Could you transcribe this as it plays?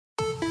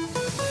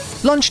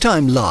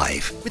Lunchtime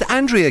Live with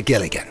Andrea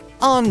Gilligan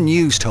on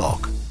News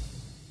Talk.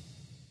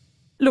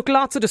 Look,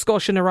 lots of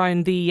discussion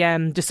around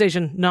the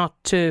decision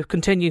not to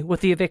continue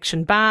with the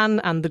eviction ban,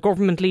 and the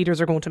government leaders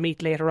are going to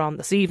meet later on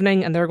this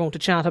evening and they're going to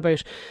chat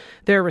about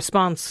their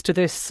response to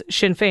this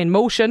Sinn Féin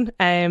motion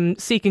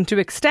seeking to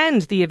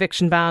extend the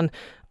eviction ban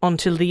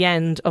until the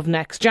end of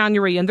next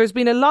January. And there's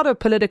been a lot of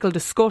political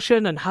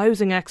discussion and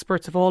housing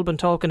experts have all been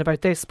talking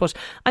about this. But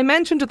I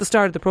mentioned at the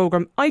start of the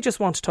programme, I just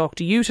want to talk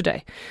to you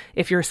today.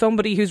 If you're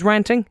somebody who's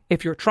renting,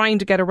 if you're trying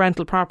to get a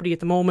rental property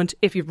at the moment,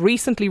 if you've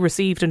recently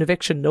received an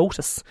eviction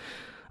notice,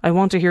 I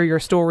want to hear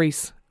your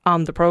stories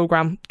on the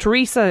programme.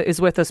 Teresa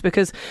is with us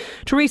because,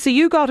 Teresa,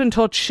 you got in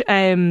touch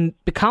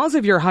because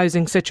of your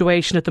housing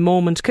situation at the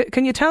moment.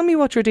 Can you tell me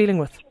what you're dealing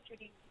with?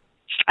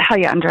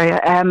 Hi, Andrea.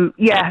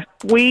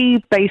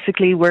 We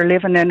basically were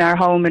living in our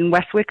home in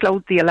West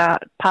Wicklow the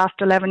past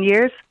 11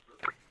 years,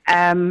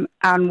 and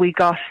we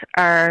got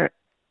our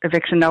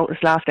eviction notice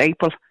last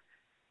April.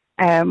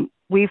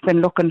 We've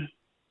been looking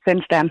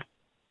since then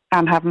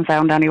and haven't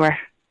found anywhere.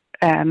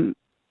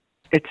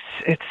 It's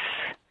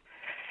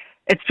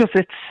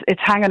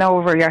hanging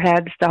over your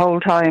heads the whole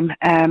time.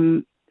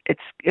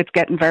 It's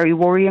getting very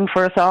worrying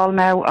for us all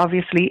now,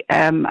 obviously,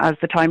 as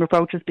the time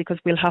approaches, because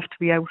we'll have to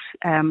be out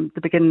the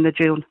beginning of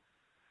June.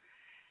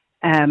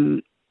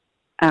 And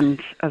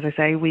as I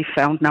say, we've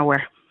found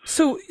nowhere.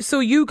 So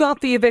you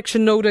got the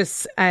eviction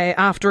notice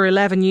after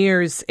 11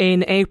 years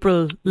in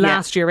April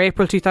last year,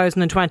 April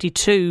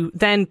 2022.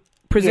 Then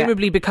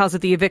presumably because of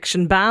the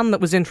eviction ban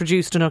that was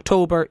introduced in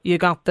October, you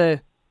got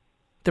the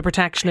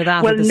protection of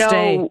that.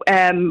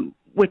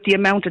 With the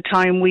amount of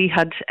time we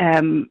had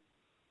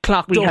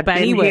clocked up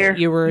anyway, here,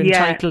 you were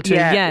entitled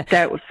to.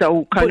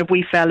 So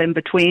we fell in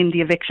between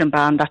the eviction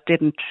ban.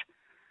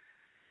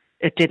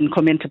 It didn't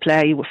come into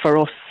play for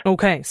us.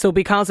 Okay, so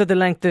because of the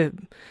length of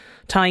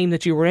time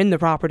that you were in the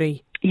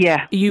property,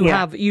 you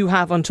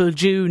have until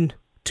June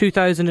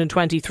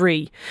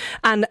 2023,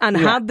 and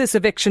had this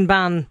eviction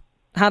ban,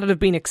 had it have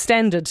been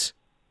extended,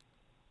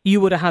 you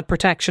would have had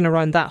protection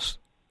around that.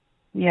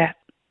 Yeah.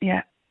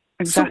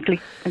 Exactly.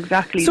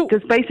 So,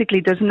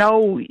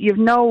 you've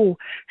no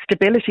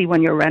stability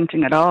when you're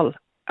renting at all,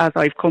 as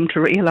I've come to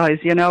realise,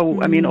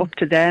 I mean, up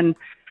to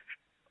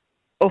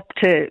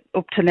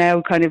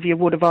now, you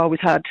would have always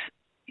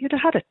you'd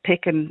have had a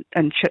pick and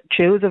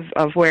choose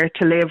of where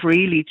to live,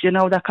 really,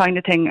 that kind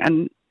of thing.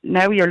 And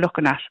now you're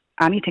looking at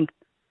anything,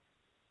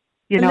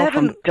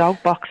 from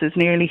dog boxes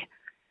nearly.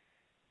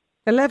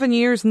 11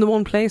 years in the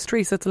one place,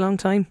 Teresa, it's a long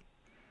time.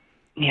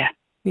 Yeah.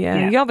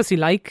 You obviously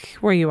like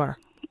where you are.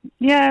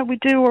 Yeah, we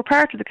do. We're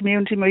part of the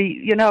community.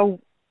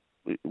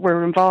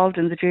 We're involved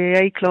in the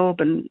GAA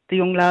club, and the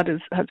young lad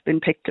has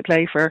been picked to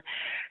play for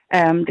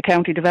the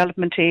county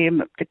development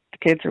team. The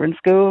kids are in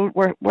school.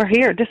 We're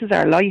here. This is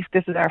our life.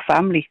 This is our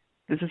family.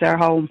 This is our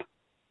home.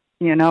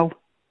 And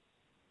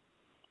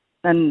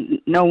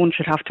no one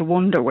should have to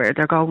wonder where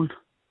they're going.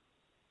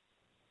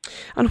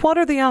 And what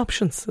are the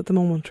options at the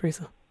moment,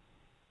 Teresa?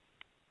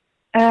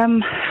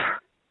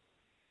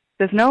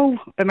 There's no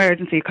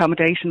emergency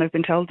accommodation, I've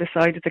been told, this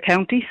side of the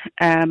county.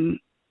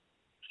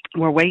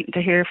 We're waiting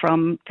to hear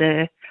from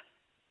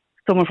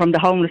someone from the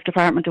Homeless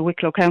Department of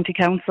Wicklow County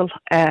Council.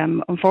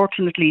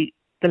 Unfortunately,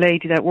 the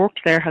lady that worked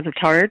there has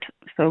retired,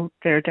 so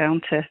they're down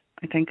to,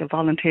 I think, a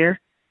volunteer.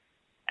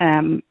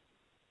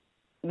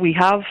 We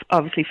have,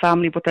 obviously,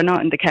 family, but they're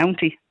not in the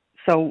county,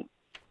 so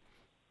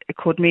it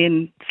could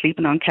mean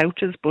sleeping on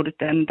couches, but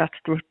then that's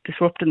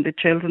disrupting the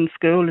children's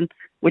school,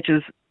 which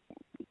is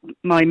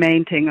my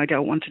main thing I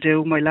don't want to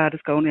do. My lad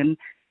is going in,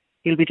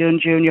 he'll be doing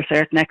junior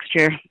cert next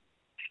year.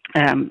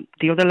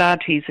 The other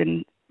lad, he's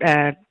in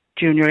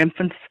junior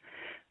infants,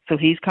 so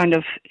he's kind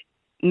of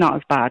not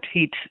as bad.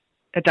 He'd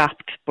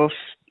adapt, but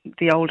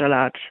the older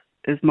lad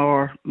is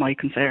more my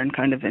concern,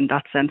 kind of in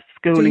that sense,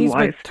 schooling wise. So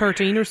he's about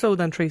 13 or so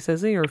then, Teresa,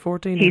 is he, or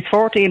 14? He's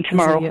 14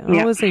 tomorrow.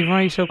 Is he?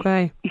 Right,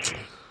 okay.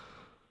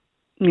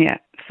 Yeah,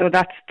 so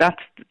that's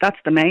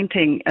the main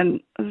thing.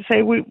 And as I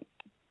say, we've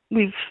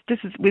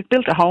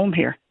built a home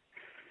here.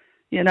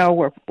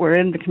 We're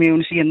in the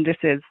community, and this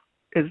is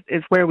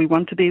where we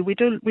want to be. We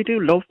do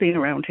love being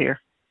around here.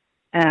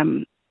 I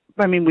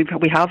mean, we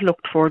have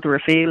looked further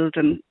afield,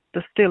 and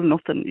there's still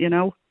nothing.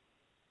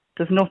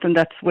 There's nothing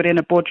that's within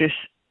a budget.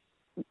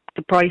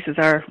 The prices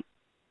are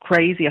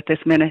crazy at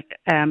this minute.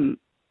 We're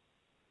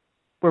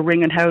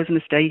ringing house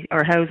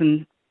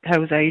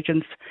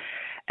agents,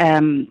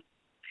 and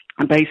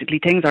basically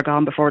things are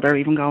gone before they're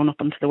even going up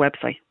onto the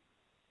website.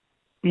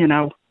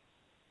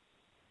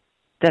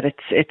 That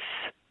it's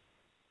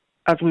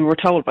as we were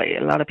told by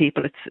a lot of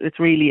people,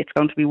 it's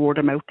going to be word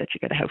of mouth that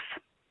you get a house,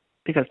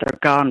 because they're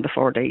gone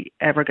before they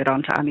ever get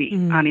onto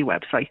any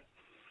website.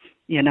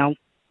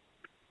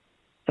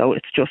 So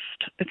it's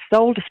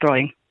soul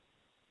destroying.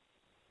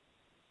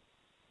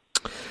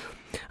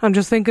 I'm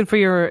just thinking for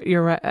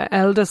your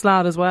eldest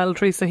lad as well,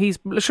 Teresa.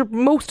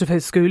 Most of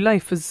his school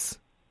life is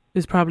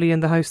probably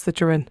in the house that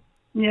you're in.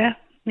 Yeah,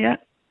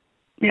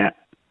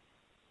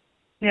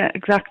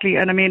 exactly.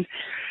 And I mean,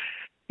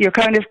 you're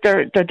kind of,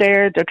 they're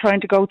there, they're trying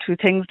to go through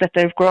things that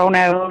they've grown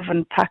out of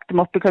and pack them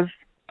up, because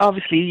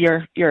obviously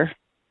you're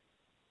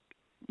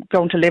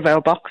going to live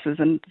out boxes.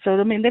 And so,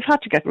 I mean, they've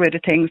had to get rid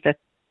of things that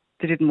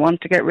they didn't want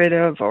to get rid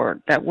of,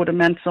 or that would have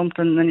meant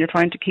something, and you're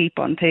trying to keep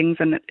on things,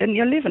 and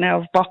you're living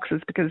out of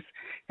boxes, because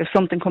if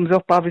something comes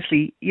up,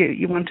 obviously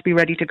you want to be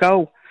ready to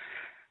go,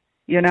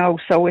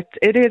 so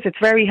it's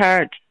very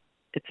hard.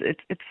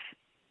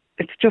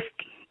 It's just,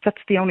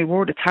 that's the only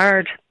word, it's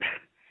hard.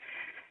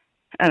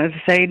 And as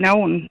I say,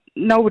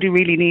 nobody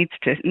really needs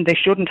to, and they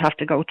shouldn't have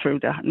to go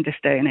through that in this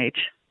day and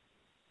age.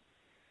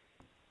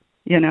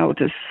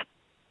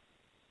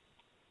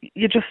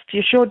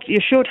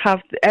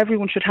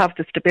 Everyone should have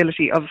the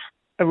stability of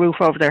a roof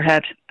over their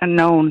head and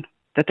known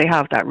that they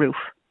have that roof.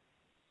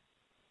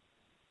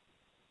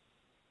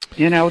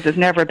 There's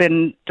never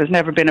been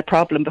a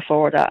problem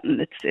before that,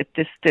 and it's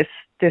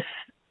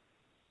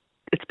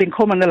been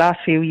coming the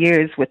last few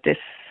years with this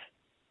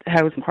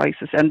housing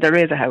crisis, and there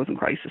is a housing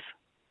crisis.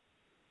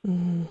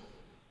 Mm.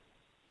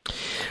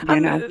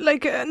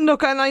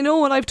 Look, and I know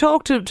when I've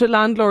talked to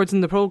landlords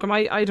in the programme,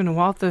 I don't know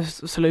what the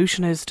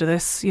solution is to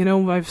this.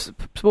 I've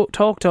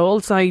talked to all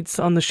sides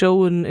on the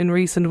show in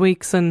recent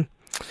weeks, and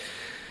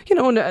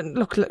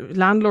look,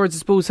 landlords, I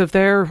suppose, have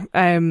their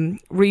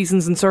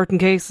reasons in certain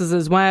cases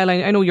as well.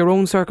 I know your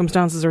own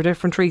circumstances are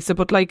different, Teresa,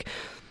 but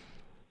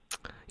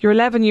you're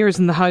 11 years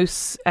in the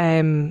house.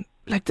 To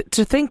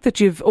think that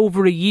you've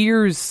over a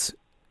year's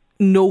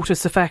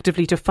notice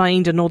effectively to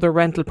find another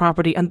rental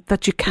property, and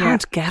that you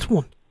can't get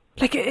one.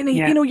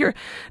 You're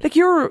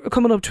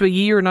coming up to a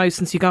year now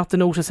since you got the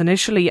notice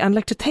initially,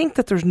 and to think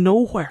that there's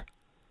nowhere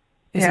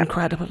is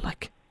incredible.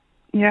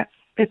 Yeah,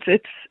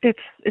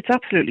 it's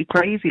absolutely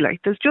crazy.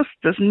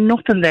 There's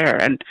nothing there,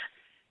 and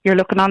you're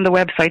looking on the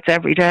websites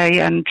every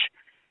day, and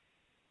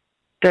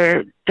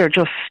they're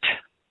just,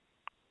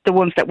 the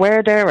ones that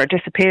were there are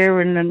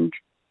disappearing, and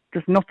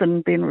there's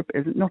nothing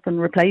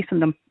replacing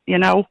them.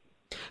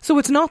 So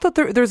it's not that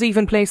there's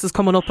even places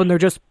coming up and they're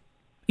just,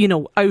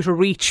 out of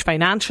reach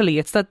financially.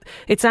 It's that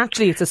it's a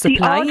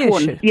supply issue.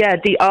 One,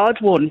 the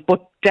odd one,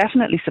 but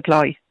definitely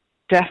supply.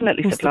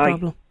 Definitely What's supply. The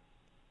problem?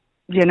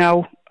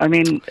 I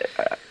mean,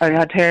 I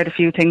had heard a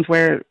few things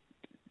where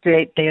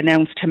they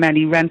announced how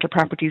many rental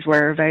properties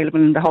were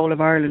available in the whole of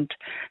Ireland,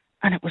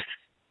 and it was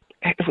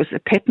a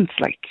pittance.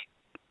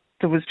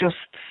 There was just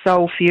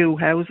so few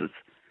houses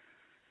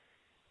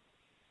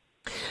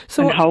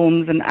and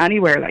homes and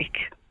anywhere .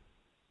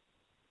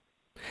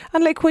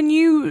 And when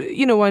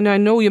and I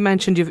know you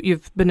mentioned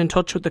you've been in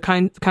touch with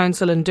the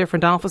council in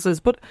different offices,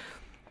 but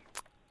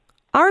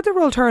are there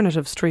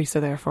alternatives,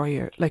 Teresa, there for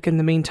you? In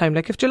the meantime,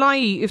 if June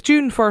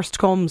 1st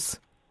comes,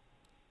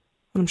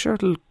 and I'm sure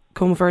it'll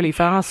come fairly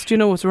fast,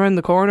 it's around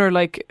the corner.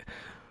 Well,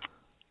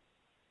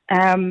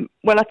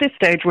 at this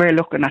stage we're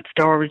looking at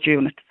storage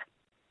units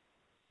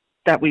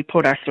that we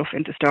put our stuff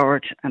into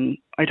storage, and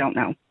I don't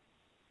know.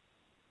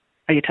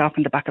 Are you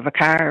talking the back of a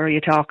car? Or are you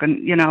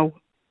talking,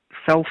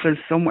 sofas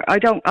somewhere? I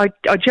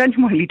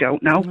genuinely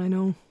don't know. I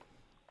know.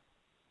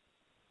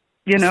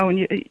 And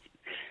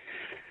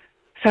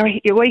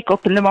you wake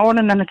up in the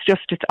morning and it's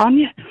on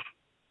you.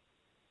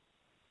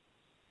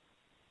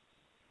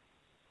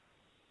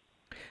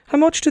 How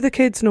much do the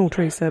kids know,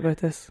 Teresa, about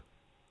this?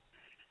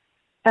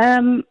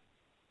 We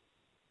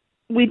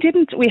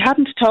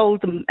hadn't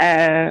told them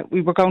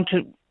we were going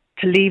to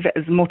leave it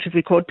as much as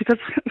we could, because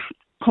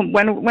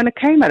when it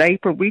came at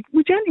April, we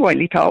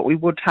genuinely thought we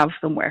would have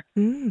somewhere,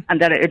 and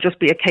that it'd just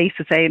be a case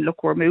of saying,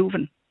 look, we're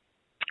moving.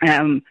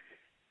 The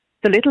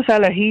little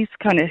fella, he's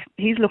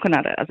looking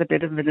at it as a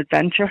bit of an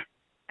adventure.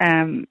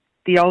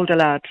 The older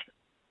lad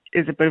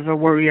is a bit of a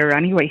worrier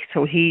anyway,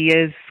 so he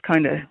is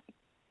kind of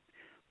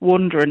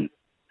wondering,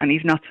 and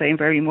he's not saying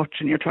very much,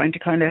 and you're trying to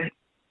kind of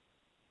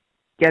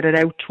get it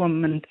out to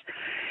him, and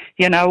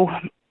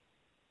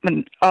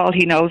and all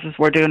he knows is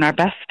we're doing our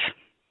best.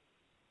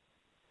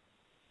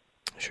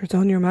 Sure, it's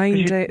on your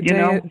mind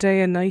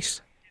day and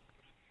night.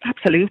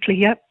 Absolutely,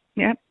 yep.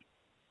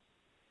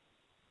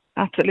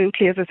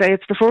 Absolutely, as I say,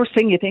 it's the first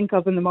thing you think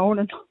of in the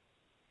morning.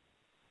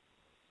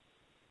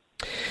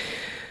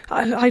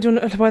 I don't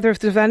know whether if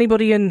there's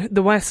anybody in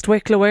the West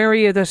Wicklow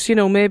area that,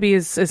 maybe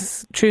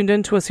is tuned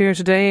into us here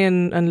today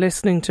and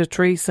listening to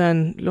Teresa,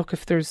 and look,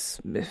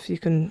 if you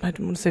can, I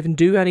don't want to say even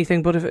do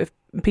anything, but if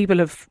people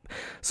have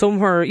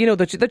somewhere,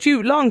 that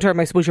you long term,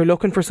 I suppose you're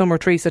looking for somewhere,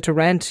 Teresa, to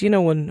rent,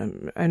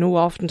 and I know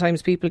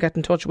oftentimes people get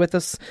in touch with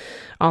us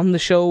on the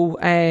show.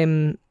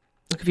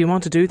 If you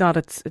want to do that,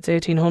 it's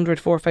 1800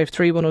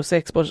 453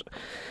 106, but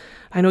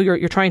I know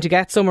you're trying to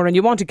get somewhere, and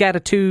you want to get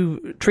it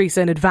to Teresa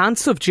in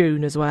advance of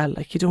June as well.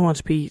 You don't want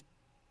to be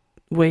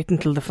waiting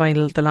till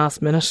the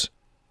last minute.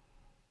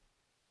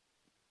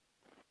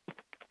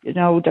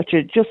 That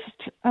you just,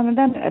 and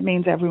then it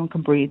means everyone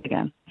can breathe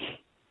again.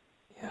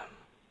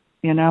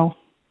 Yeah.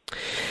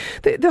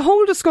 The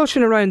whole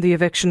discussion around the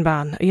eviction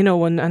ban,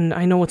 and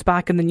I know it's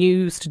back in the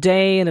news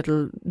today, and it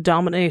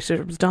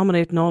was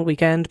dominating all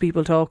weekend,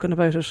 people talking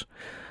about it.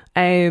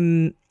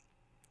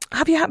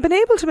 Have you been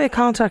able to make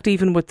contact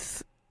even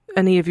with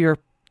any of your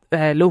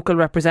local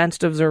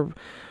representatives or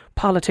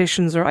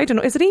politicians, or I don't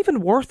know, is it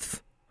even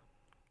worth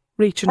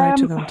reaching out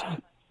to them?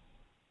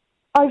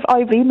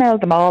 I've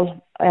emailed them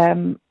all.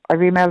 I've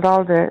emailed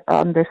all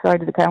on this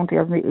side of the county.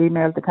 I've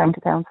emailed the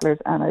county councillors,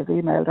 and I've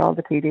emailed all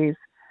the TDs.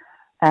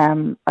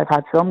 I've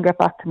had some get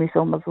back to me,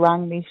 some have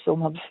rang me,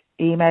 some have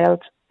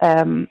emailed,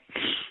 and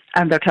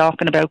they're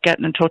talking about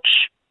getting in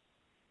touch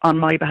on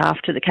my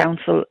behalf to the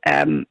council.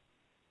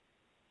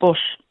 But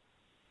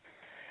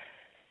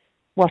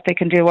what they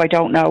can do, I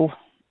don't know.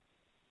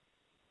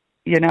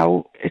 You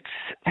know,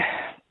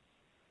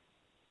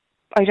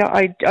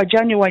 I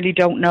genuinely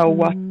don't know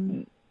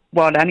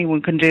what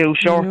anyone can do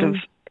short of.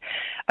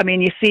 I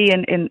mean, you see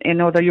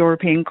in other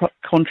European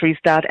countries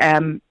that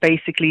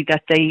basically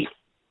that they,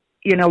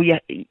 you know,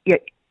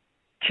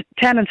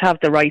 tenants have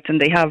the rights and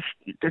they have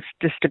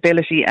the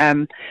stability.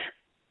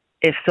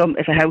 If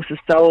a house is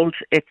sold,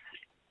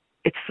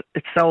 it's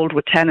sold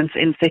with tenants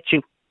in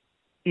situ.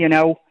 You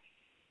know,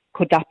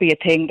 could that be a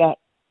thing that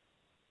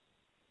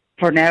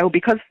for now,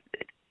 because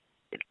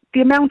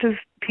the amount of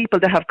people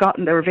that have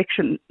gotten their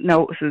eviction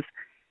notices,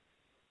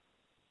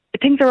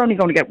 things are only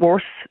going to get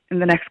worse in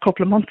the next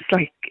couple of months.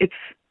 Like, it's,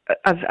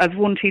 as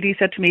one TD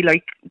said to me,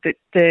 like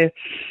the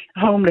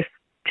homeless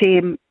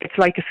team, it's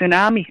like a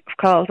tsunami of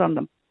calls on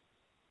them,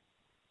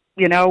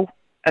 you know,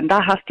 and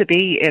that has to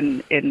be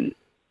in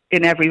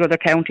every other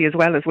county as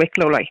well as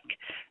Wicklow. Like,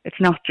 it's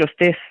not just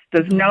this.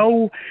 There's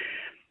no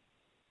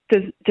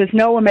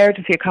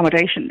emergency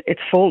accommodation.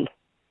 It's full.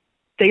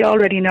 They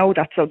already know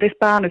that. So this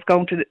ban is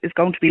going to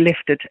be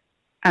lifted,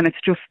 and it's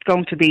just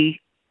going to be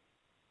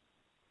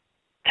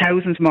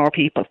thousands more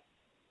people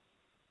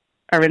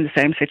are in the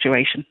same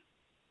situation.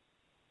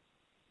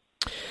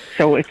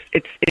 So it's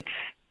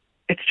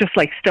just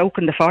like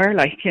stoking the fire,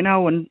 like, you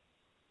know, and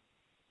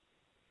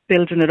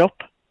building it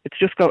up. It's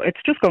just going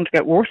to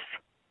get worse.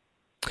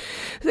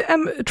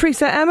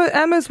 Teresa,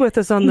 Emma's with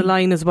us on the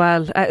line as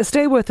well.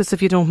 Stay with us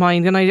if you don't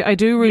mind, and I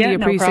do really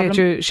appreciate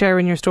you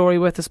sharing your story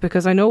with us,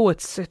 because I know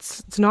it's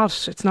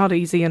not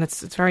easy, and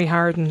it's very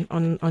hard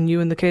on you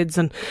and the kids.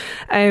 And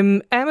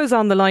Emma's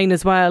on the line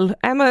as well.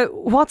 Emma,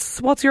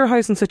 what's your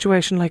housing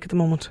situation like at the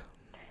moment?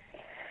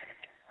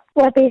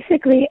 Well,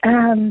 basically,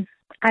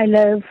 I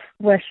live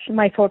with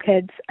my 4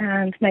 kids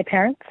and my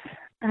parents.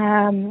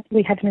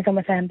 We had to move in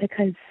with them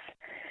because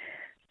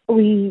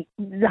the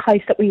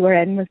house that we were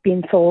in was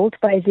being sold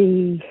by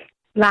the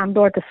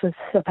landlord. This was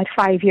about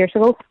 5 years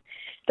ago.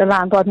 The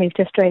landlord moved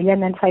to Australia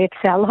and then tried to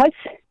sell the house.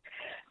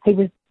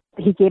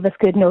 He gave us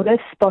good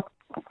notice, but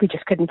we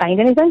just couldn't find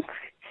anything.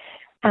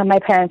 And my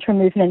parents were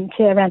moving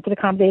into a rented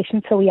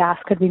accommodation, so we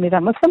asked could we move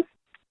in with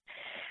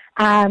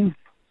them.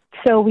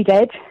 So we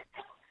did.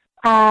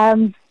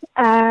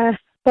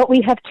 But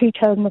we have 2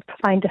 children with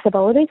profound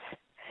disabilities.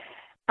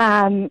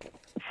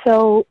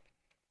 So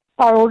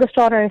our oldest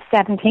daughter is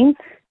 17.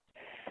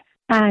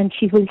 And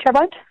she's wheelchair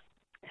bound.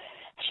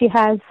 She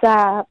has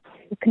a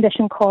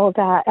condition called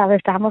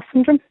Ehlers-Danlos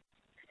syndrome,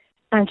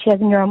 and she has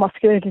a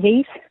neuromuscular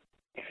disease.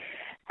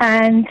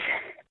 And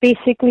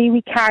basically,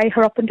 we carry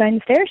her up and down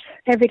the stairs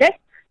every day,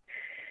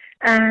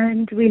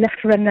 and we lift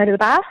her in and out of the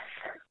bath,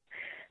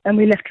 and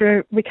we lift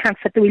her. We can't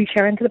fit the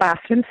wheelchair into the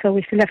bathroom, so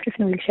we have to lift her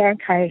in the wheelchair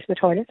and carry her to the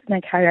toilet, and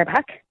then carry her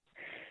back.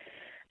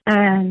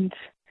 And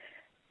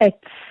it's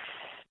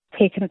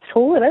taken its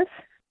toll. It is.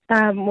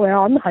 We're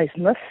on the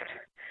housing list.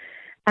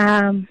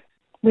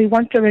 We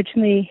weren't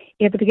originally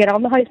able to get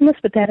on the housing list,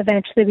 but then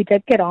eventually we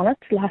did get on it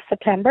last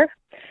September.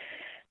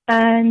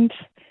 And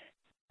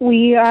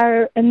we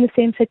are in the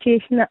same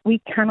situation that we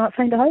cannot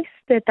find a house.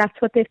 That's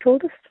what they've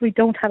told us. We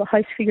don't have a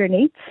house for your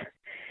needs.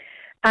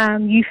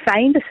 You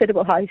find a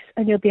suitable house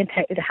and you'll be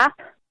entitled to HAP,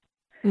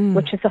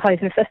 which is the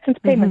housing assistance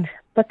payment.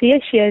 But the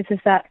issue is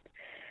that,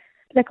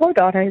 like, our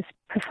daughter is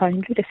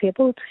profoundly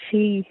disabled.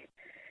 She'll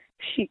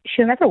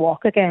never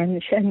walk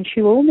again, and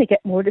she will only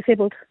get more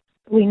disabled.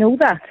 We know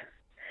that.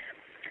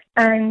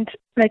 And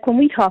like, when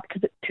we talk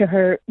to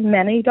her,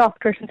 many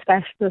doctors and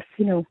specialists,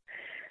 you know,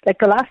 like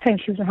the last time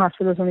she was in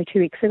hospital was only 2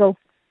 weeks ago.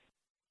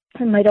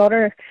 And my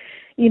daughter,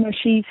 you know,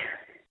 she's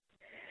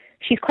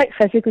quite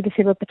physically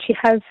disabled, but she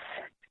has,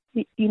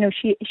 you know,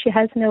 she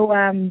has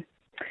no,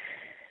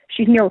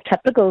 she's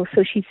neurotypical,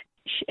 so she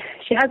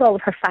has all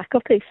of her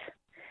faculties.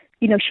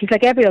 You know, she's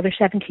like every other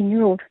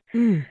 17-year-old.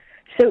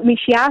 So, I mean,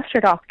 she asked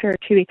her doctor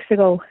 2 weeks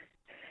ago,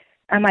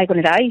 am I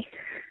going to die?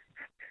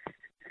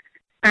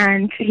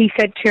 And he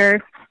said to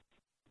her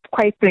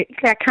quite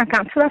blatantly, I can't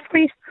answer that for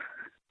you.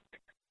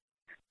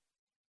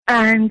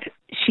 And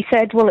she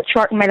said, well, it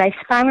shortened my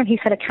lifespan. And he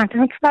said, I can't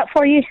answer that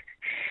for you.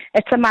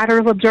 It's a matter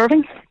of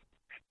observing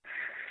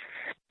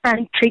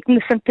and treating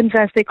the symptoms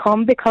as they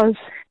come, because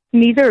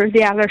neither the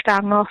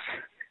Ehlers-Danlos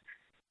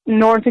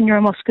nor the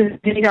neuromuscular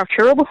disease are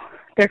curable.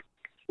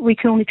 We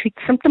can only treat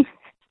the symptom.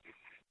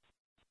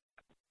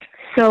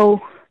 So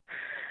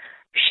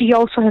she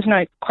also has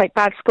now quite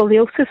bad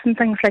scoliosis and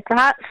things like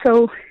that.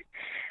 So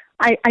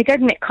I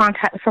did make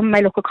contact with some of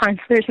my local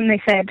councillors, and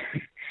they said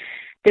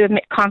they would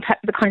make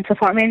contact with the council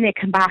for me, and they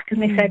came back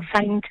and they said,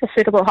 find a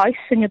suitable house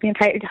and you'll be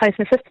entitled to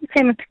housing assistance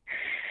payment.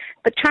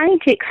 but trying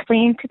to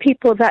explain to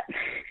people that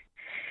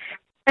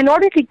in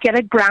order to get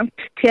a grant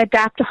to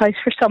adapt a house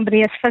for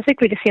somebody as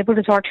physically disabled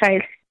as our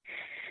child,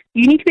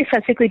 you need to be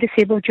physically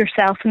disabled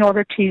yourself in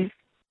order to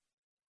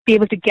be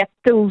able to get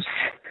those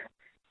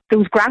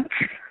grants.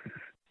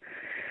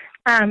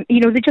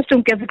 They just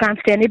don't give the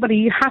grants to anybody.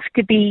 You have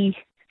to be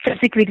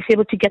physically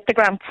disabled to get the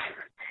grants.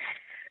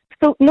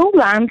 So no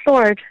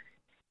landlord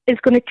is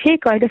going to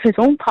take out of his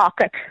own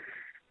pocket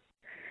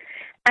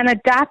and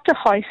adapt a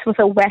house with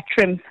a wet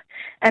room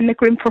and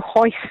make room for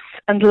hoists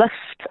and lifts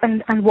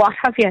and what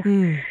have you,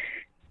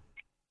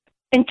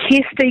 in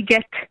case they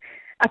get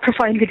a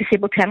profoundly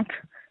disabled tenant.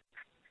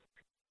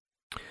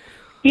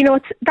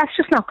 That's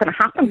just not going to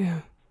happen.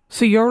 Yeah.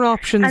 So your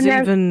options,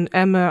 even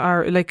Emma,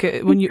 are like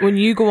when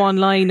you go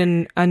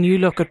online and you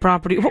look at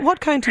property. What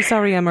county,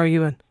 sorry, Emma, are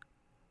you in?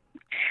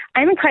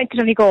 I'm in County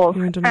Donegal,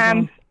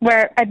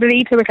 where I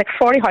believe there was like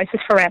 40 houses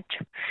for rent.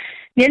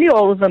 Nearly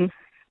all of them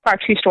are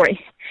 2-story.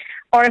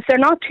 Or if they're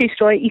not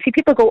 2-story, you see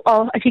people go,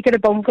 oh, if you get a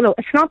bungalow.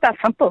 It's not that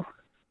simple.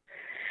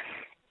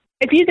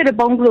 If you get a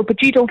bungalow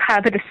but you don't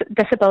have a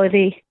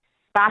disability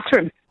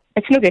bathroom,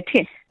 it's no good to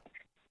you.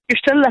 You're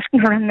still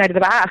lifting her in and out of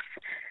the bath.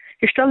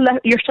 You're still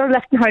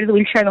lifting her out of the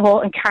wheelchair in the hall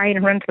and carrying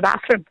her into the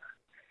bathroom.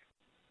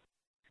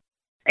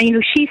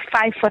 And she's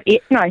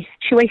 5'8" now.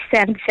 She weighs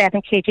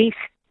 77 kgs.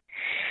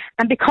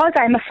 And because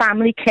I'm a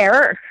family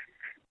carer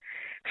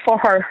for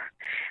her,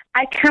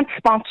 I can't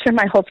sponsor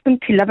my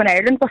husband to live in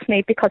Ireland with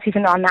me because he's a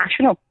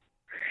non-national.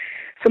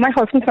 So my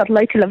husband's not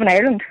allowed to live in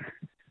Ireland.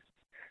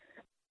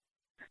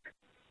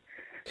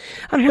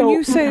 And when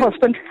you say my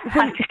husband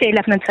has to stay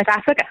living in South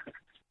Africa.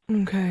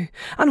 Okay.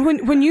 And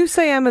when you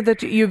say, Emma,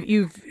 that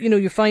you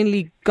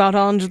finally got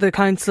onto the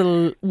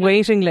council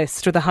waiting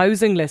list or the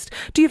housing list,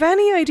 do you have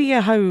any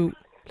idea how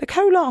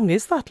long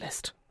is that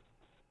list?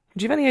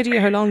 Do you have any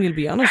idea how long you'll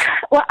be on it?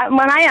 Well,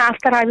 when I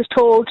asked that, I was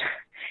told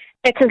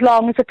it's as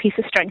long as a piece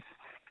of string.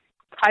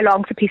 How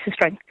long's a piece of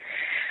string?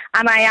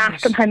 And I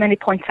asked them how many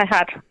points I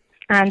had.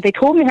 And they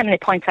told me how many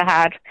points I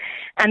had.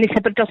 And they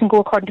said, but it doesn't go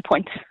according to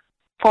points.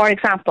 For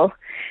example,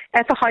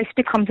 if a house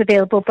becomes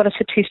available, but it's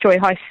a 2-story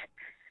house,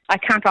 I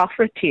can't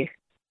offer it to you.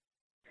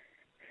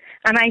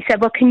 And I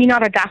said, well, can you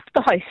not adapt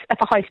the house? If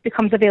a house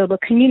becomes available,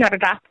 can you not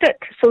adapt it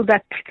so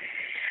that...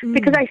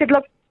 Because I said,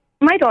 look,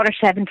 my daughter's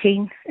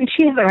 17 and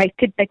she has a right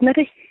to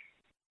dignity.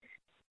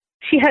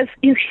 She has,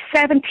 she's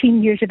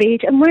 17 years of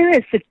age, and where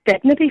is the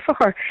dignity for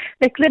her?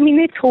 They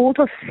told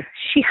us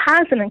she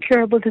has an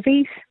incurable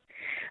disease,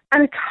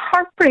 and it's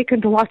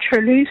heartbreaking to watch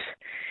her lose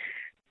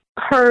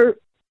her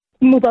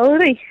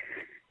mobility.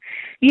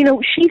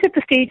 She's at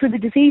the stage with the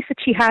disease that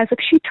she has. If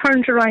she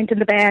turns around in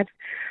the bed,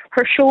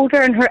 her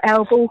shoulder and her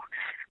elbow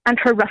and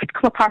her wrist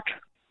come apart,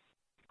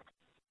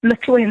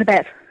 literally in the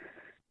bed.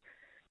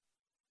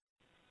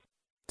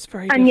 It's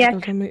very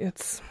difficult. And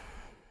yet,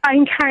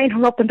 I'm carrying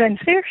her up and down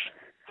the stairs.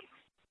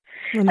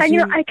 And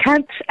I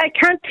can't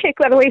take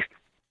that away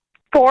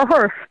for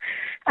her.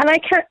 And I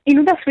can't,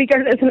 this wee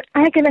girl is in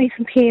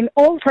agonising pain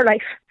all of her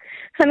life,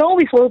 and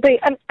always will be.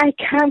 And I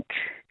can't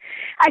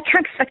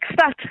fix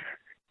that.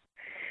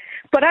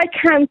 But I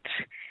can't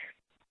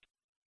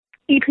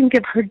even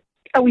give her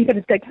a wee bit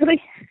of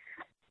dignity.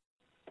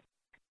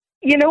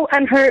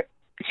 And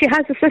she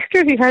has a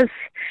sister who has,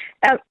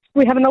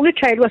 we have another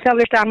child with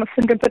Ehlers-Danlos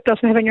syndrome but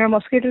doesn't have a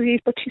neuromuscular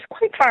disease, but she's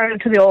quite far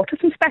into the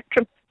autism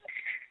spectrum.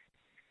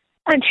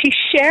 And she's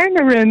sharing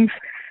a room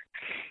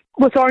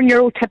with our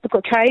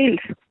neurotypical child.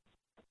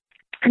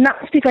 And that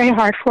must be very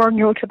hard for our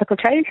neurotypical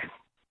child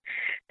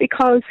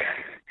because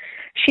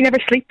she never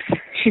sleeps.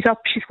 She's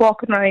up, she's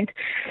walking around.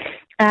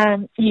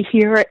 You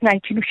hear her at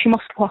night, she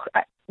must walk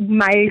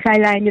miles. I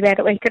lie in the bed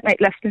awake at night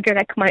listening to her.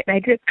 I come out and I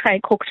try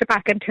and coax her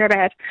back into her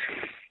bed.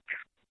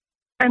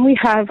 And we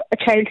have a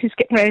child who's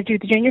getting ready to do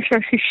the junior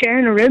cert who's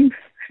sharing a room,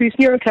 who's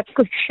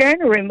neurotypical,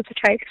 sharing a room with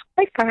a child who's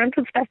quite far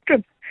into the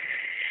spectrum.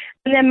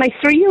 And then my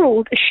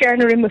 3-year-old is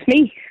sharing a room with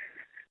me.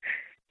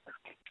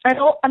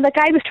 And the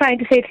guy was trying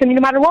to say to me,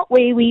 no matter what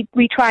way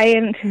we try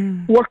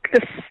and work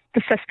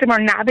the system or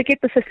navigate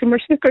the system, we're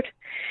snookered.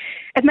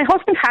 If my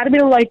husband had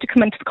been allowed to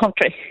come into the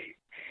country,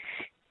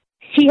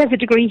 he has a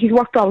degree, he's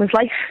worked all his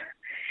life.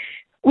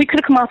 We could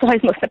have come off the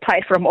house and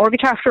applied for a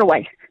mortgage after a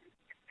while.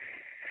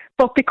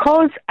 But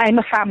because I'm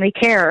a family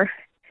carer,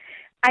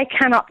 I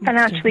cannot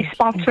financially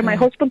sponsor my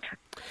husband.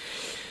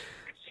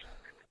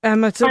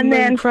 It's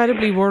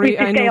incredibly worrying.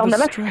 I know the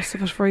stress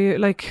of it for you.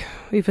 Like,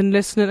 even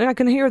listening, I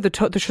can hear the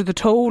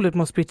toll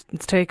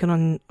it's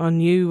taken on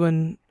you.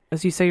 And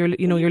as you say, you're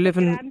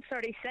living. I'm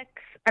 36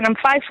 and I'm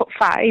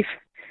 5'5",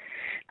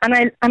 and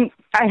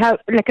I have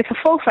it's a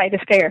full flight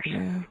of stairs,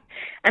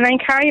 and I'm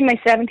carrying my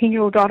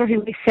 17-year-old daughter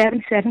who weighs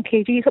 77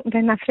 kgs up and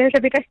down that stairs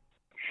every day.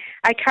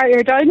 I carry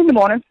her down in the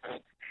morning,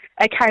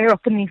 I carry her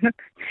up in the evening,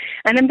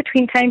 and in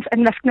between times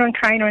I'm lifting her and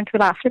carrying her into the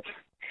bathroom.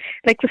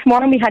 Like this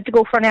morning we had to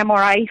go for an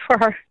MRI for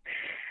her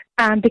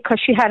because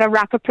she had a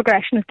rapid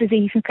progression of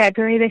disease in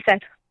February, they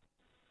said.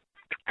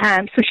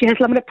 So she has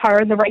limited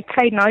power on the right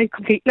side now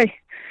completely.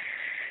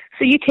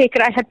 So you take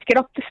it, I had to get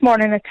up this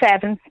morning at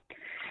 7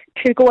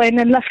 to go in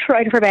and lift her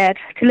out of her bed,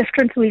 to lift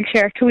her into the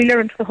wheelchair, to wheel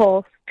her into the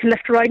hall, to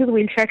lift her out of the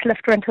wheelchair, to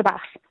lift her into the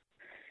bath,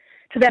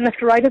 to then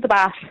lift her out of the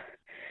bath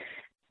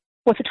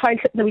with the towel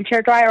sit in the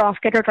wheelchair, dry her off,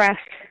 get her dressed,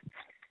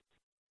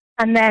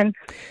 and then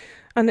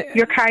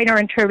you're carrying her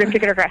into her room to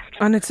get her dressed.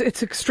 And it's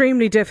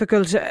extremely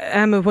difficult,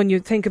 Emma, when you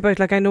think about,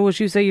 like, I know, as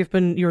you say,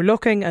 you're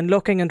looking and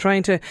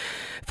trying to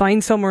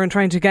find somewhere and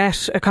trying to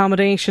get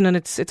accommodation, and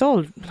it's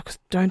all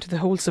down to the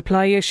whole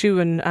supply issue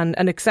and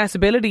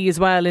accessibility as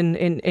well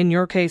in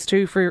your case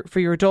too for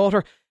your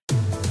daughter.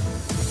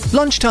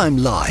 Lunchtime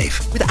Live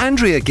with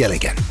Andrea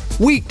Gilligan.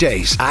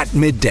 Weekdays at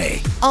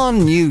midday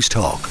on News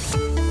Talk.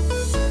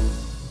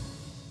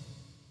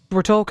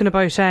 We're talking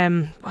about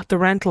the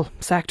rental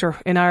sector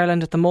in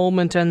Ireland at the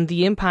moment and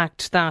the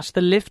impact that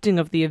the lifting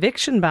of the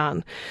eviction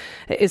ban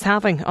is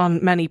having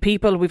on many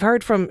people. We've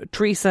heard from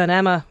Teresa and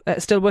Emma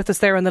still with us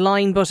there on the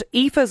line, but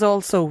Aoife is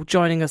also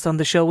joining us on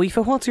the show. Aoife,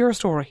 what's your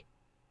story?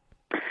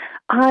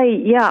 Hi,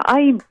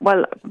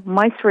 well,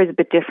 my story is a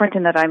bit different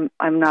in that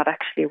I'm not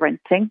actually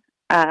renting.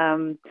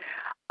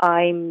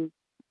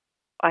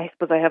 I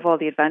suppose I have all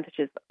the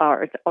advantages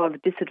or all the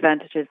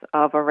disadvantages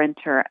of a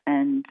renter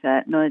and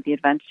none of the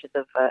advantages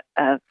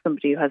of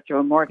somebody who has their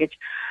own mortgage.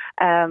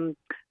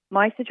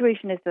 My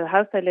situation is the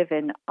house I live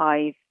in,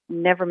 I've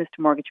never missed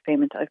a mortgage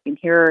payment. I've been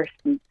here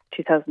since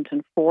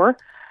 2004.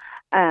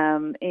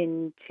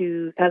 In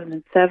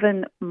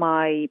 2007,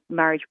 my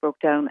marriage broke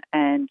down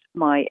and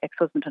my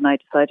ex-husband and I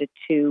decided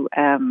to,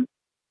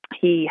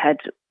 he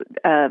had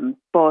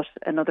bought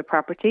another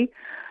property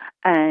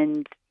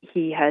and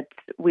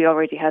we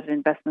already had an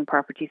investment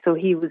property, so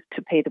he was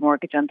to pay the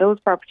mortgage on those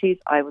properties,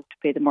 I was to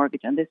pay the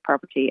mortgage on this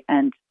property,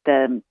 and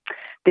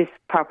this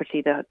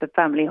property, the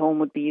family home,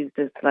 would be used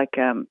as like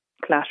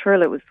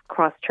collateral. It was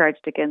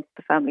cross-charged against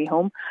the family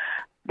home.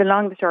 The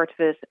long and short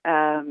of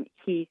it,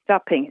 he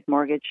stopped paying his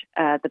mortgage.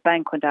 The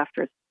bank went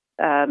after us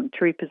to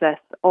repossess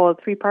all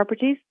three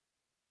properties,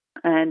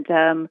 and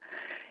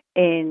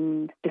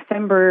in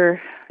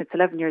December, it's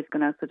 11 years ago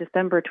now, so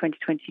December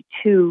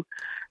 2022,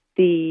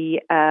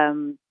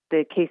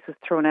 the case was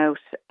thrown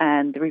out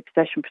and the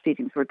repossession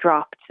proceedings were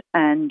dropped,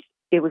 and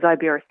it was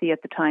IBRC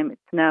at the time.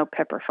 It's now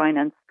Pepper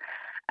Finance.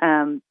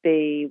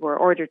 They were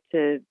ordered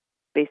to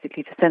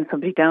send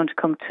somebody down to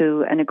come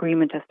to an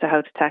agreement as to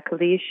how to tackle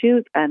the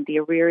issue and the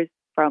arrears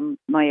from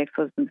my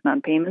ex-husband's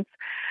non-payments.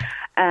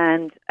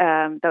 And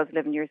that was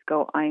 11 years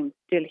ago. I'm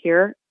still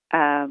here.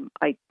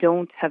 I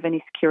don't have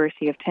any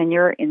security of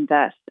tenure in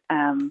that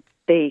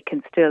they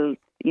can still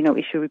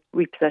issue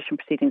repossession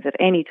proceedings at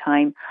any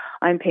time.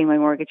 I'm paying my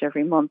mortgage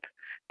every month.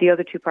 The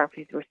other two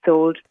properties were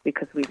sold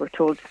because we were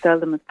told to sell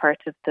them as part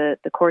of the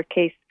court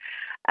case.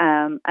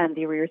 And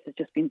the arrears have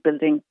just been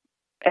building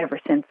ever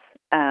since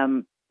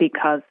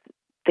because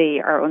they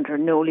are under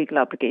no legal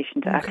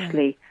obligation to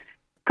actually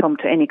come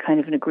to any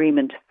kind of an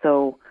agreement.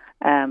 So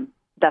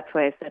that's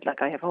why I said,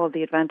 I have all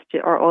the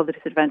advantages or all the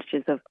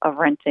disadvantages of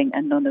renting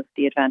and none of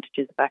the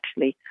advantages of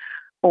actually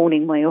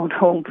owning my own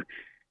home.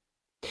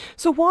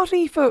 So what,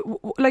 Aoife,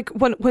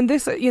 when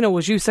this,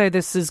 as you say,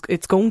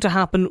 it's going to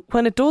happen,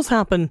 when it does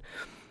happen,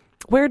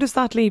 where does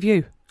that leave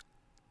you?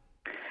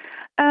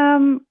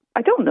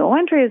 I don't know.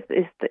 Andrea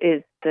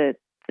is the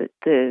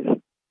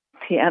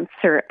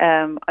answer.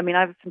 I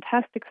have a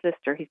fantastic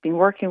solicitor. He's been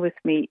working with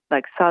me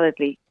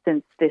solidly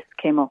since this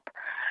came up,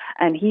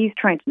 and he's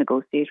trying to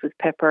negotiate with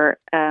Pepper.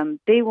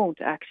 They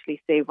won't actually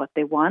say what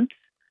they want,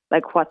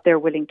 what they're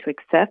willing to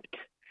accept.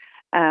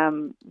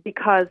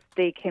 Because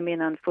they came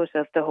in on foot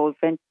of the whole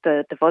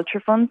the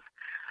vulture funds.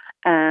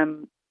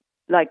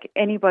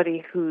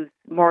 Anybody whose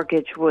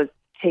mortgage was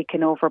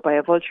taken over by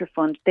a vulture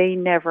fund, they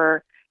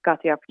never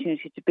got the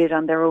opportunity to bid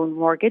on their own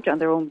mortgage, on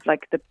their own,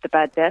 the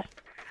bad debt.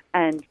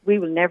 And we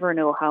will never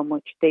know how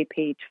much they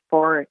paid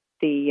for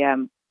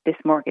the this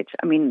mortgage.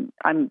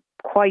 I'm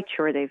quite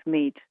sure they've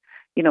made,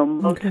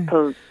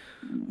 multiple... Okay.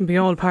 Be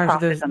all part of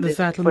the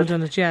settlement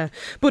on it, yeah.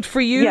 But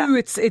for you,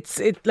 it's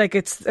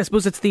I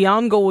suppose it's the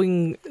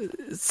ongoing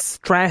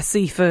stress,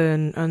 Aoife,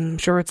 and I'm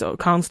sure it's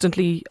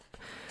constantly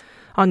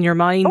on your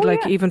mind.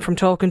 Even from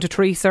talking to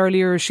Teresa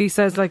earlier, she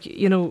says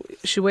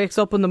she wakes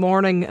up in the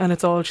morning and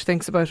it's all she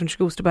thinks about, and she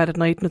goes to bed at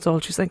night and it's all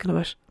she's thinking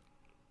about.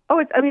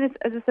 It's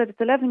as I said, it's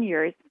 11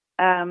 years.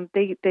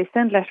 They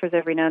send letters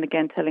every now and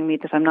again telling me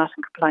that I'm not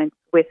in compliance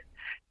with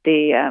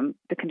the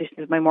conditions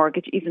of my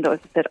mortgage, even though, as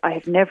I said, I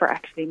have never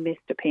actually missed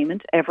a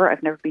payment ever.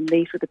 I've never been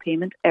late with a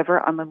payment ever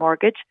on my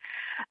mortgage.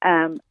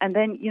 And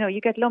then,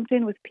 you get lumped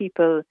in with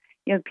people.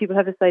 People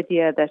have this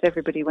idea that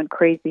everybody went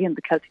crazy in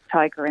the Celtic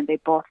Tiger and they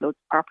bought loads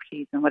of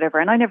properties and whatever.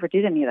 And I never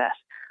did any of that.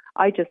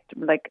 I just,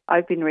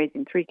 I've been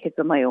raising 3 kids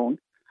on my own.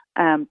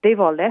 They've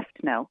all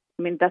left now.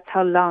 That's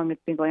how long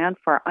it's been going on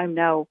for. I'm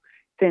now,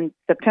 since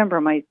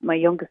September, my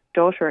youngest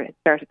daughter has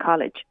started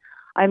college.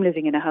 I'm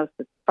living in a house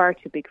that's far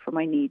too big for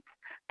my needs.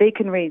 They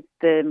can raise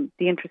the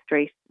interest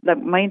rate.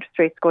 My interest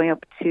rate's going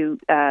up to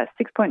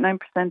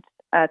 6.9%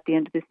 at the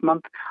end of this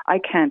month. I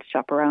can't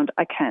shop around.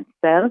 I can't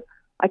sell.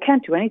 I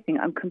can't do anything.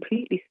 I'm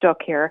completely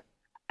stuck here.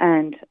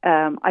 And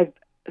I've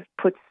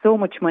put so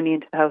much money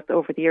into the house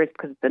over the years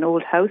because it's an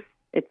old house.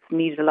 it's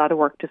needed a lot of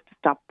work just to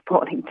stop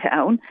falling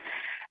down.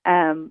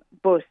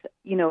 But,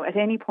 you know, at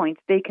any point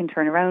they can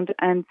turn around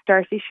and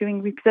start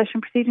issuing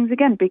repossession proceedings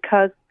again,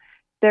 because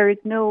there's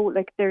no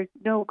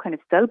kind of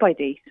sell-by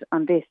date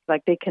on this.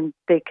 Like they can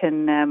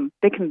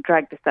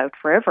drag this out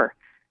forever.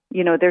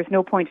 You know, there's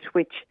no point at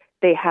which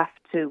they have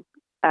to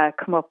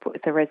come up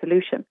with a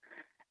resolution.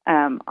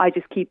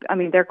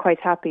 They're quite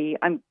happy.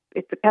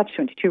 It's a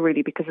catch-22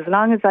 really, because as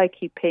long as I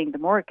keep paying the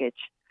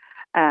mortgage,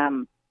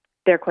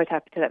 they're quite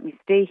happy to let me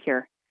stay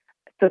here.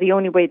 So the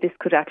only way this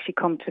could actually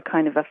come to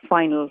kind of a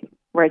final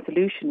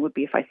resolution would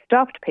be if I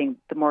stopped paying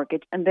the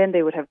mortgage, and then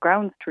they would have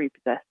grounds to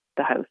repossess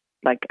the house,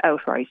 like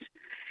outright.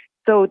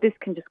 So this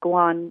can just go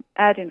on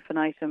ad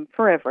infinitum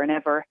forever and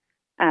ever.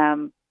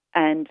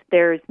 And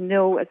there's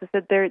no, as I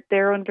said,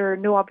 they're under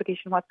no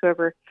obligation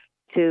whatsoever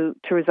to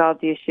resolve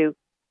the issue,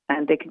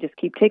 and they can just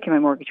keep taking my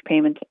mortgage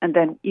payment. And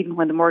then even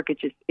when the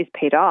mortgage is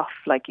paid off,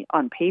 like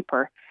on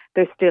paper,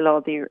 there's still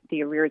all the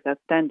arrears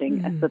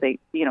outstanding. And so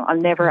I'll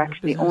never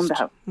actually own the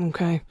house.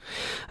 Okay.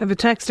 I have a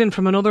text in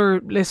from another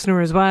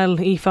listener as well,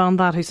 Aoife, on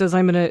that, who says,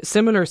 I'm in a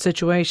similar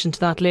situation to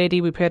that lady.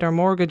 We paid our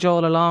mortgage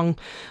all along,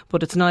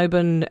 but it's now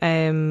been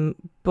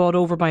bought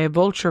over by a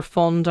vulture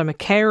fund. I'm a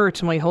carer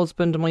to my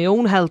husband and my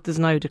own health is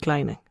now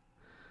declining.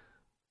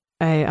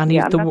 I'm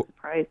not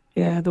surprised.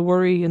 Yeah, the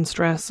worry and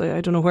stress.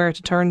 I don't know where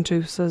to turn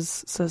to,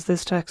 says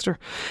this texter.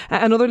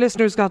 Another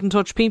listener's got in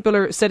touch. People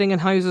are sitting in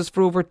houses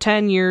for over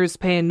 10 years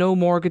paying no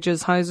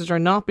mortgages. Houses are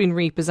not being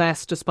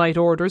repossessed despite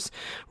orders.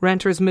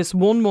 Renters miss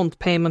 1 month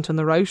payment in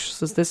the route,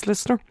 says this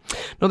listener.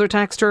 Another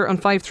texter on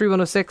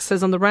 53106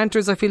 says, on the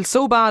renters, I feel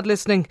so bad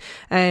listening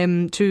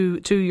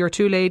to your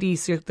two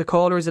ladies, the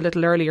callers a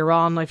little earlier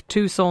on. I've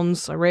 2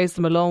 sons. I raised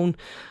them alone.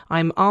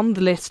 I'm on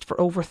the list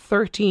for over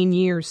 13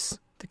 years.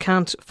 They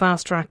can't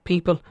fast track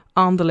people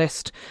on the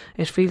list.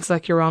 It feels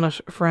like you're on it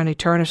for an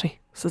eternity,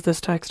 says this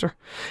texter.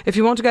 If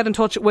you want to get in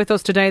touch with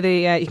us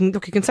today, you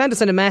can send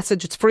us in a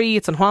message. It's free.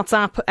 It's on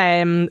WhatsApp.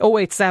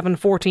 087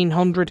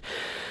 1400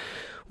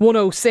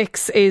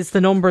 106 is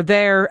the number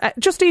there.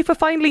 Just Aoife,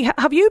 finally,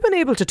 have you been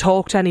able to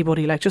talk to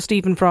anybody, like just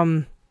even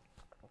from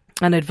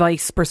an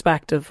advice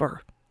perspective,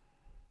 or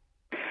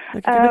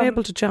have you been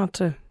able to chat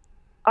to?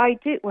 I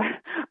did. Well,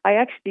 I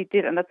actually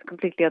did, and that's a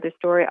completely other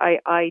story.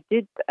 I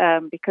did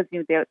because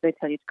they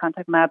tell you to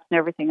contact MABs and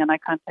everything, and I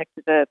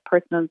contacted a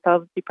personal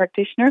insolvency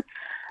practitioner,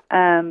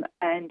 and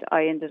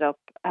I ended up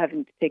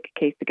having to take a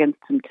case against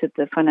him to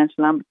the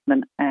financial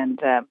ombudsman,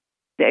 and a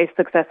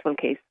successful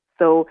case.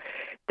 So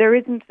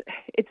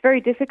it's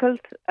very difficult.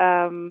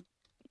 There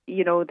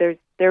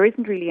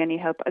isn't really any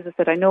help. As I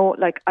said, I know,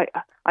 like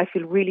I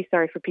feel really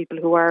sorry for people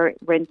who are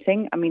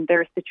renting. I mean,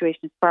 their situation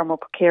is far more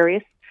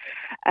precarious.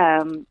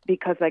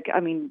 Because they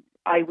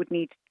would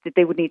need to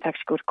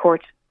actually go to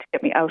court to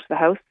get me out of the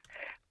house.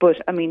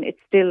 But I mean,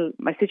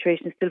 my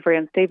situation is still very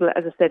unstable.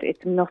 As I said,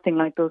 it's nothing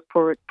like those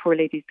poor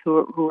ladies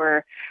who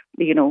are,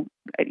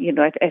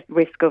 at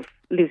risk of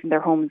losing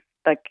their homes,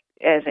 like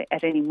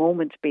at any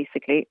moment,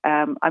 basically.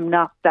 I'm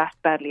not that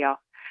badly off,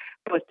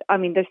 but I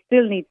mean, there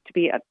still needs to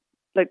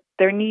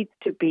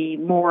be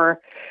more.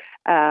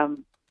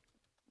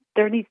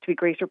 There needs to be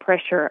greater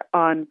pressure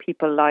on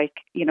people like,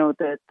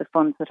 the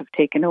funds that have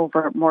taken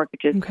over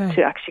mortgages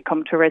to actually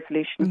come to a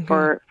resolution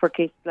for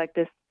cases like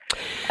this.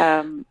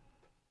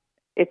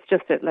 It's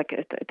just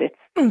it's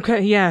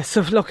okay. Yeah.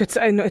 So look, it's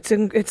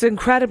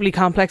incredibly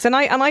complex, and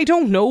I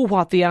don't know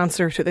what the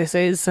answer to this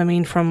is. I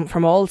mean,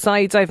 from all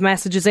sides, I've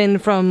messages in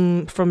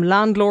from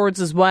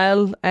landlords as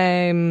well,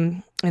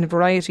 in a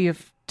variety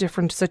of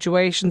different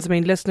situations. I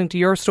mean, listening to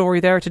your story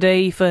there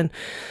today, Aoife, and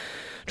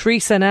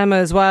Teresa and Emma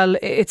as well,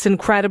 it's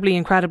incredibly,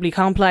 incredibly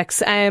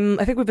complex. I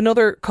think we have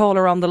another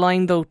caller on the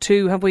line though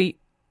too. Have we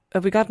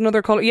got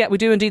another caller? Yeah, we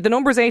do indeed. The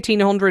number is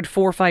 1800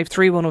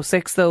 453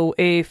 106 though,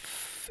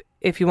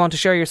 if you want to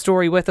share your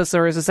story with us,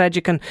 or as I said,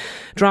 you can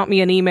drop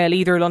me an email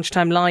either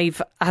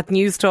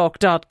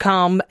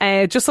lunchtimelive@newstalk.com.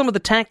 Just some of the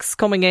texts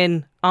coming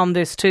in on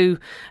this too.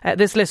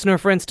 This listener,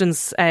 for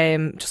instance,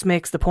 just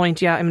makes the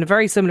point, I'm in a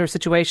very similar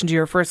situation to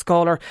your first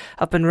caller.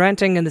 I've been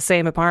renting in the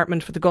same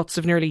apartment for the guts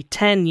of nearly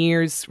 10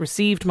 years,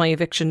 received my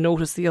eviction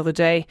notice the other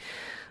day.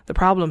 The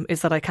problem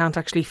is that I can't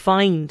actually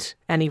find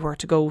anywhere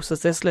to go,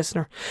 says this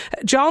listener.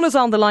 John is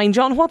on the line.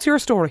 John, what's your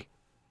story?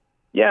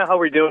 Yeah, how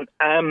are we doing?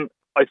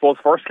 I suppose,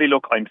 firstly,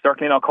 look, I'm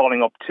certainly not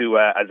calling up to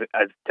as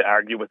to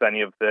argue with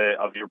any of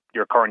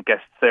your current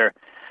guests there.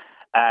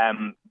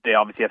 They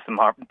obviously have some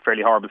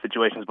fairly horrible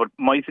situations, but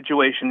my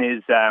situation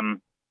is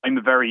I'm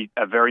a very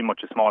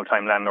much a small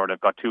time landlord.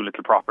 I've got 2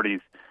 little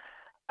properties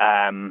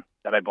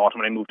that I bought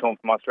when I moved home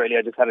from Australia.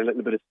 I just had a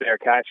little bit of spare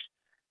cash.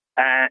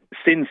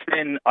 Since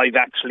then, I've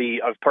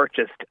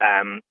purchased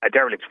a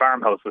derelict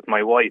farmhouse with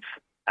my wife,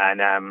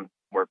 and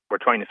we're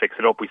trying to fix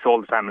it up. We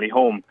sold the family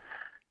home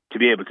to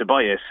be able to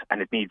buy it,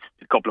 and it needs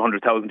a couple of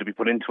 $100,000 to be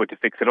put into it to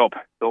fix it up.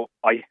 So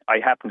I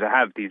happen to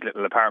have these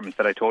little apartments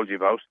that I told you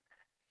about.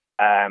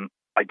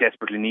 I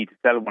desperately need to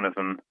sell one of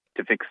them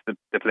to fix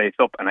the place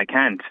up, and I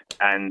can't.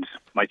 And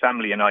my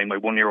family and I, my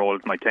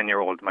 1-year-old, my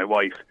 10-year-old, my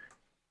wife,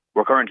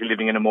 we're currently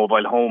living in a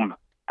mobile home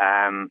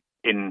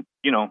in,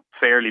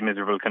 fairly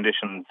miserable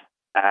conditions.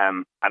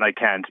 And I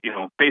can't,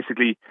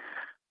 basically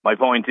my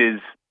point is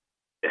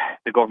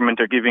the government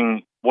are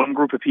giving one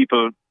group of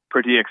people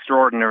pretty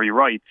extraordinary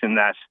rights in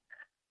that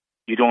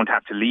you don't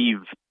have to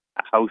leave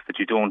a house that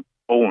you don't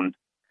own.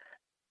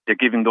 They're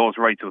giving those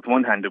rights with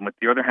one hand, and with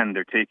the other hand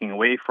they're taking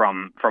away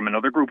from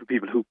another group of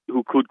people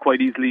who could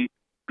quite easily,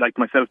 like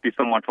myself, be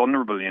somewhat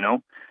vulnerable,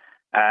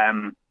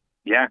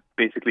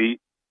 basically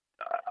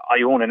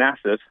I own an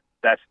asset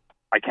that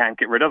I can't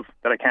get rid of,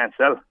 that I can't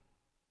sell.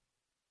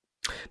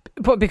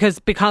 But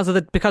because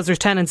there's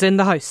tenants in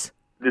the house?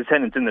 There's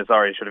tenants in this,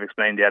 sorry, I should have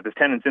explained. Yeah, there's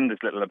tenants in this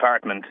little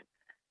apartment.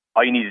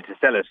 I needed to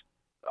sell it.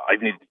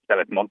 I've needed to sell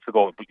it months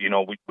ago.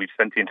 We've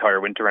spent the entire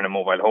winter in a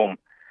mobile home.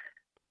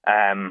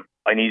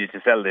 I needed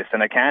to sell this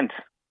and I can't.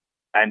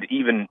 And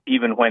even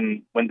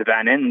when the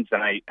ban ends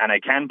and I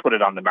can put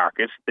it on the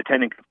market, the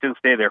tenant can still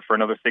stay there for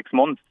another 6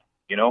 months.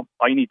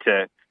 I need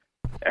to.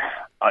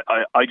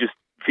 I just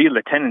feel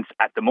the tenants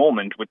at the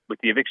moment, with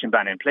the eviction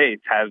ban in place,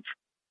 have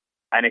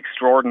an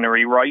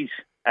extraordinary right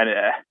and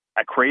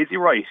a crazy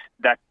right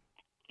that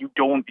you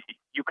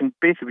can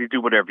basically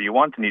do whatever you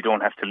want and you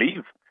don't have to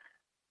leave.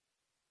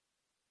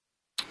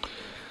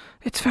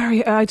 It's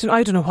very, I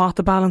don't know what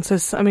the balance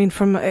is. I mean,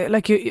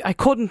 I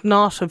couldn't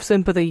not have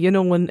sympathy,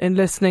 in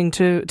listening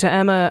to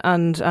Emma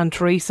and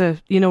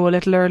Teresa, a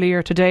little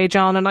earlier today,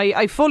 John. And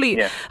I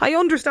fully, I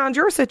understand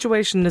your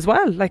situation as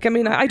well. I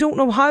don't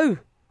know how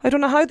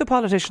the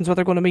politicians, whether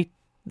they're going to meet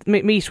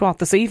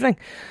this evening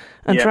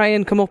and try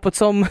and come up with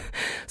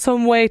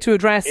some way to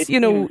address,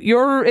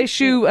 your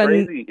issue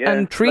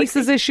and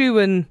Teresa's issue.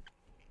 And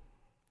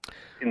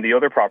in the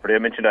other property, I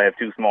mentioned I have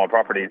 2 small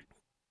properties.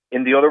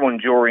 In the other one,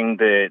 during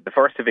the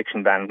first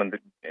eviction ban,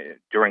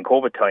 during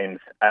COVID times,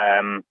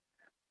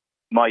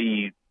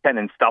 my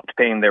tenants stopped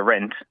paying their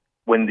rent.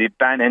 When the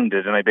ban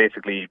ended, and I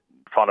basically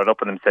followed up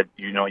with them and said,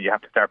 you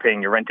have to start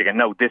paying your rent again.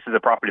 No, this is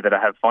a property that I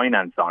have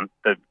finance on.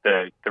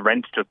 The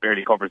rent just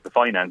barely covers the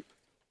finance.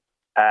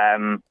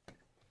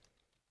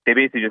 They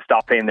basically just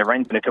stopped paying their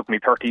rent, and it took me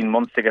 13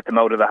 months to get them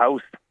out of the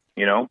house.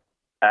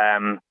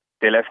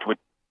 They left with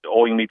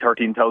owing me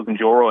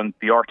 €13,000, and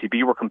the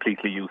RTB were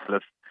completely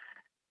useless.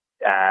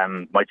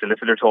 My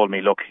solicitor told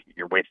me, look,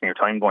 you're wasting your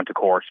time going to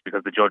court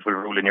because the judge will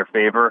rule in your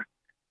favour,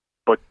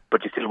 but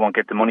you still won't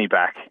get the money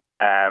back.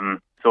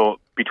 So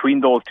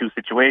between those 2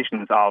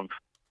 situations of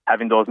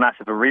having those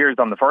massive arrears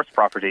on the first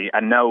property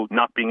and now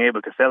not being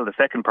able to sell the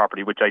second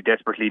property, which I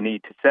desperately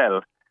need to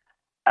sell,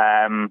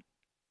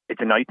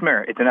 it's a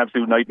nightmare. It's an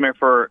absolute nightmare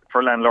for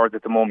landlords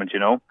at the moment,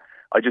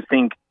 I just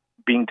think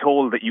being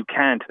told that you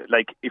can't,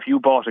 if you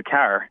bought a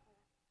car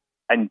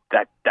and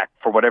that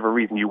for whatever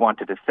reason you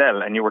wanted to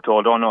sell and you were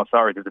told, oh no,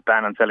 sorry, there's a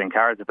ban on selling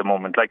cars at the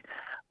moment.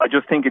 I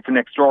just think it's an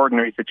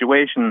extraordinary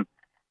situation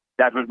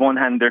that with one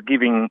hand they're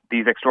giving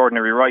these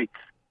extraordinary rights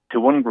to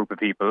one group of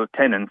people,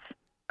 tenants,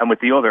 and with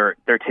the other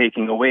they're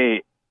taking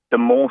away the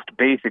most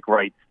basic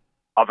rights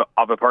of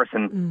a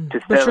person to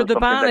sell. But sure, the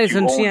ban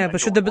isn't.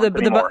 But sure,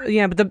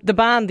 the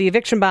ban, the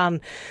eviction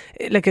ban,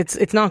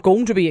 it's not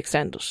going to be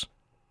extended.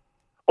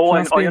 Oh, I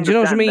understand. Do you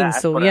know what I mean?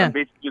 That, so I'm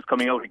basically just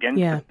coming out against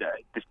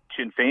the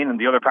Sinn Féin and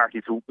the other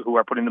parties who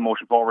are putting the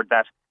motion forward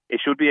that it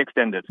should be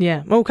extended.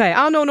 Yeah. Okay.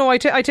 Oh no. I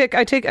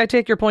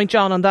take your point,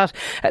 John, on that.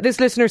 This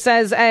listener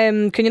says,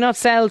 can you not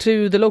sell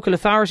to the local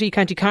authority,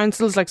 county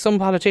councils, like some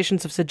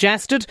politicians have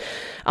suggested?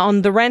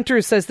 On the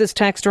renters, says this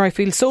texter, I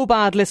feel so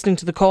bad listening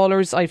to the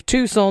callers. I have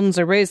 2 sons.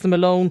 I raised them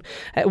alone,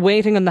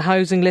 waiting on the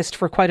housing list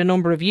for quite a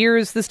number of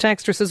years. This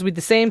texter says we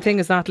the same thing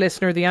as that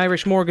listener. The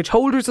Irish Mortgage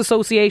Holders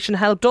Association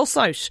helped us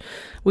out.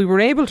 We were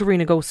able to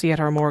renegotiate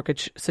our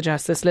mortgage,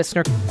 suggests this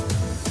listener.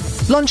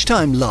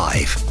 Lunchtime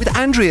Live with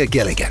Andrea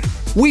Gilligan.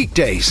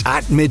 Weekdays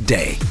at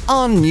midday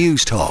on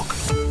News Talk.